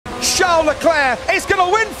Charles Leclerc is going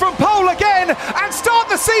to win from pole again and start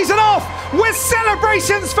the season off with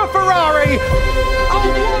celebrations for Ferrari. A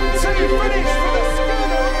 1-2 finish for the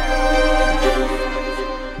Scudero.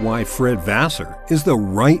 Why Fred Vasseur is the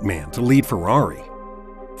right man to lead Ferrari.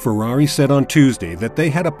 Ferrari said on Tuesday that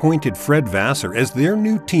they had appointed Fred Vasseur as their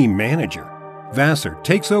new team manager. Vasseur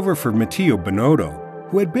takes over for Matteo Binotto,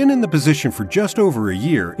 who had been in the position for just over a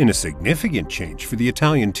year in a significant change for the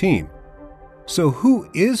Italian team. So who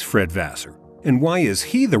is Fred Vasseur, and why is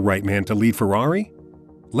he the right man to lead Ferrari?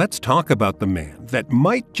 Let's talk about the man that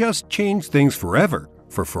might just change things forever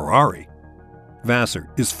for Ferrari. Vasseur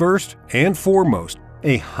is first and foremost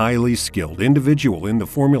a highly skilled individual in the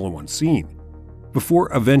Formula One scene.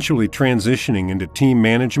 Before eventually transitioning into team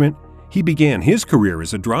management, he began his career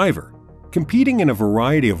as a driver, competing in a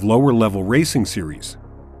variety of lower-level racing series.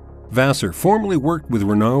 Vasseur formerly worked with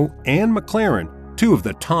Renault and McLaren, two of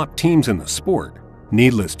the top teams in the sport.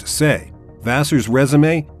 Needless to say, Vasseur's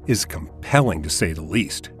resume is compelling to say the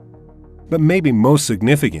least. But maybe most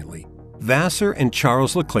significantly, Vasseur and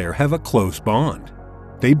Charles Leclerc have a close bond.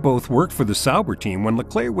 They both worked for the Sauber team when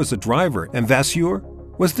Leclerc was a driver and Vasseur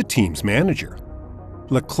was the team's manager.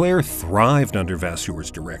 Leclerc thrived under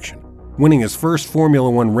Vasseur's direction, winning his first Formula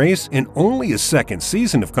One race in only his second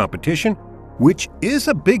season of competition, which is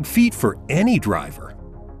a big feat for any driver.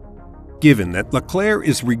 Given that Leclerc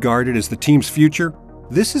is regarded as the team's future,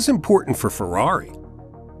 this is important for Ferrari.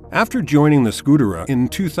 After joining the Scudero in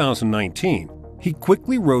 2019, he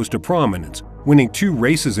quickly rose to prominence, winning 2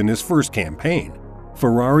 races in his first campaign.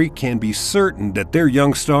 Ferrari can be certain that their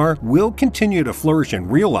young star will continue to flourish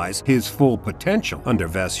and realize his full potential under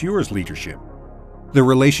Vasseur's leadership. The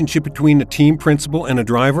relationship between a team principal and a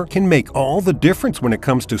driver can make all the difference when it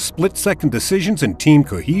comes to split-second decisions and team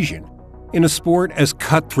cohesion. In a sport as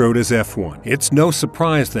cutthroat as F1, it's no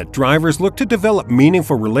surprise that drivers look to develop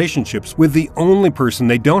meaningful relationships with the only person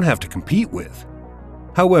they don't have to compete with.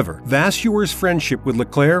 However, Vasseur's friendship with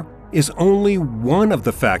Leclerc is only one of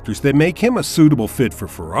the factors that make him a suitable fit for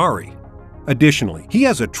Ferrari. Additionally, he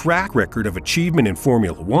has a track record of achievement in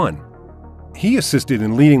Formula One. He assisted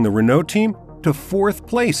in leading the Renault team to 4th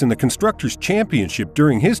place in the Constructors' Championship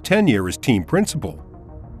during his tenure as team principal.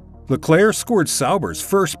 Leclerc scored Sauber's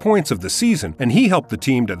first points of the season, and he helped the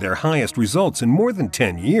team to their highest results in more than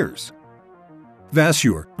 10 years.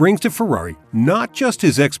 Vasseur brings to Ferrari not just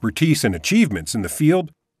his expertise and achievements in the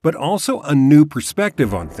field, but also a new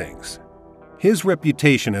perspective on things. His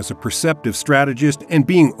reputation as a perceptive strategist and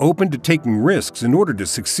being open to taking risks in order to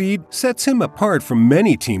succeed sets him apart from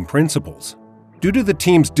many team principals. Due to the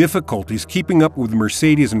team's difficulties keeping up with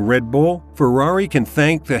Mercedes and Red Bull, Ferrari can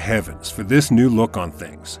thank the heavens for this new look on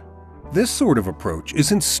things. This sort of approach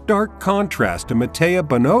is in stark contrast to Matteo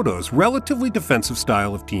Binotto's relatively defensive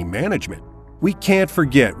style of team management. We can't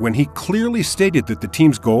forget when he clearly stated that the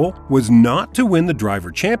team's goal was not to win the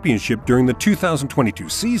driver championship during the 2022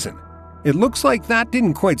 season. It looks like that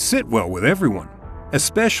didn't quite sit well with everyone,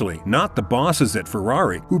 especially not the bosses at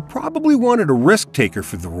Ferrari, who probably wanted a risk-taker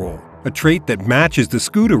for the role, a trait that matches the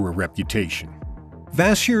Scudero reputation.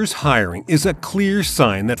 Vasseur's hiring is a clear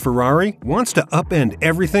sign that Ferrari wants to upend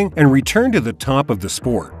everything and return to the top of the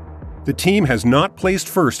sport. The team has not placed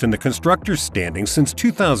first in the constructors' standings since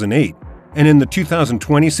 2008, and in the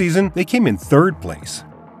 2020 season, they came in 3rd place.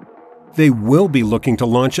 They will be looking to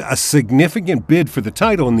launch a significant bid for the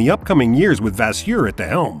title in the upcoming years with Vasseur at the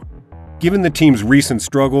helm. Given the team's recent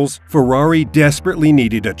struggles, Ferrari desperately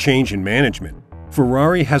needed a change in management.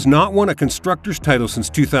 Ferrari has not won a constructors' title since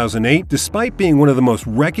 2008, despite being one of the most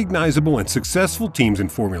recognizable and successful teams in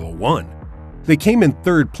Formula One. They came in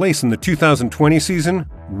 3rd place in the 2020 season,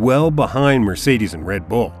 well behind Mercedes and Red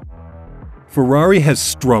Bull. Ferrari has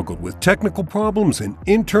struggled with technical problems and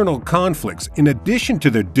internal conflicts in addition to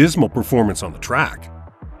their dismal performance on the track.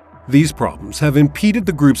 These problems have impeded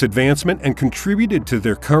the group's advancement and contributed to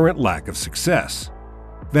their current lack of success.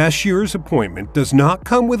 Vasseur's appointment does not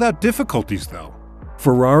come without difficulties, though.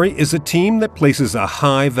 Ferrari is a team that places a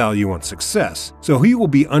high value on success, so he will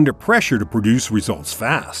be under pressure to produce results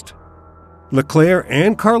fast. Leclerc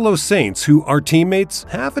and Carlos Sainz, who are teammates,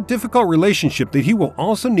 have a difficult relationship that he will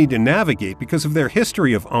also need to navigate because of their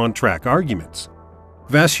history of on-track arguments.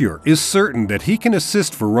 Vasseur is certain that he can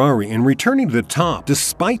assist Ferrari in returning to the top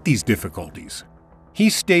despite these difficulties. He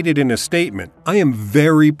stated in a statement, "I am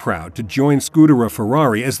very proud to join Scudero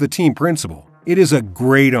Ferrari as the team principal. It is a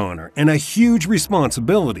great honor and a huge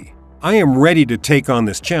responsibility. I am ready to take on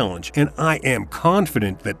this challenge, and I am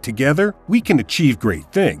confident that together we can achieve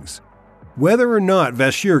great things." Whether or not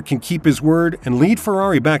Vasseur can keep his word and lead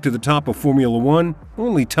Ferrari back to the top of Formula One,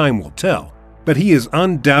 only time will tell. but he is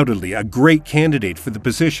undoubtedly a great candidate for the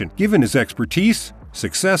position given his expertise,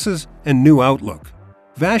 successes, and new outlook.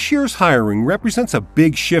 Vasseur's hiring represents a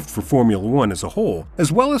big shift for Formula One as a whole,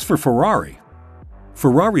 as well as for Ferrari.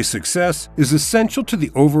 Ferrari's success is essential to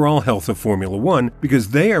the overall health of Formula One because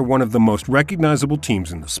they are one of the most recognizable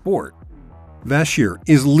teams in the sport. Vasseur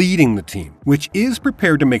is leading the team, which is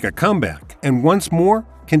prepared to make a comeback and once more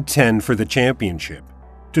contend for the championship.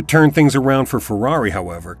 To turn things around for Ferrari,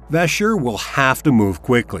 however, Vasseur will have to move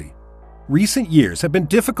quickly. Recent years have been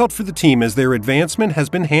difficult for the team as their advancement has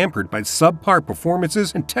been hampered by subpar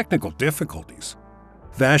performances and technical difficulties.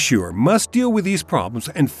 Vasseur must deal with these problems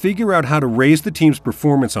and figure out how to raise the team's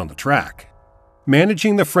performance on the track.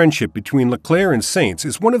 Managing the friendship between Leclerc and Sainz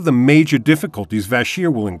is one of the major difficulties Vasseur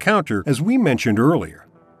will encounter, as we mentioned earlier.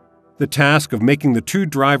 The task of making the two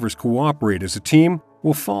drivers cooperate as a team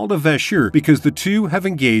will fall to Vasseur because the two have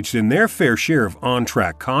engaged in their fair share of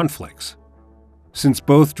on-track conflicts. Since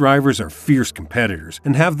both drivers are fierce competitors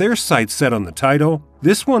and have their sights set on the title,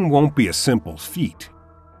 this one won't be a simple feat.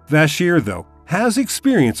 Vasseur, though, has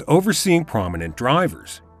experience overseeing prominent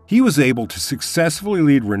drivers. He was able to successfully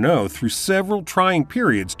lead Renault through several trying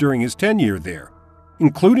periods during his tenure there,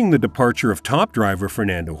 including the departure of top driver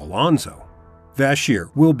Fernando Alonso.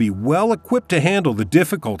 Vasseur will be well equipped to handle the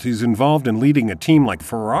difficulties involved in leading a team like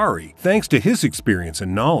Ferrari, thanks to his experience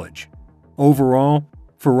and knowledge. Overall,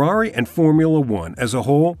 Ferrari and Formula One as a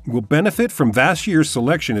whole will benefit from Vasseur's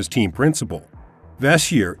selection as team principal.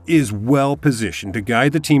 Vasseur is well positioned to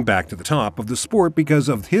guide the team back to the top of the sport because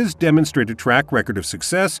of his demonstrated track record of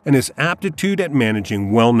success and his aptitude at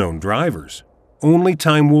managing well-known drivers. Only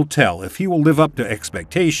time will tell if he will live up to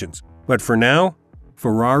expectations, but for now,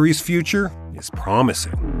 Ferrari's future is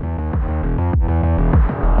promising.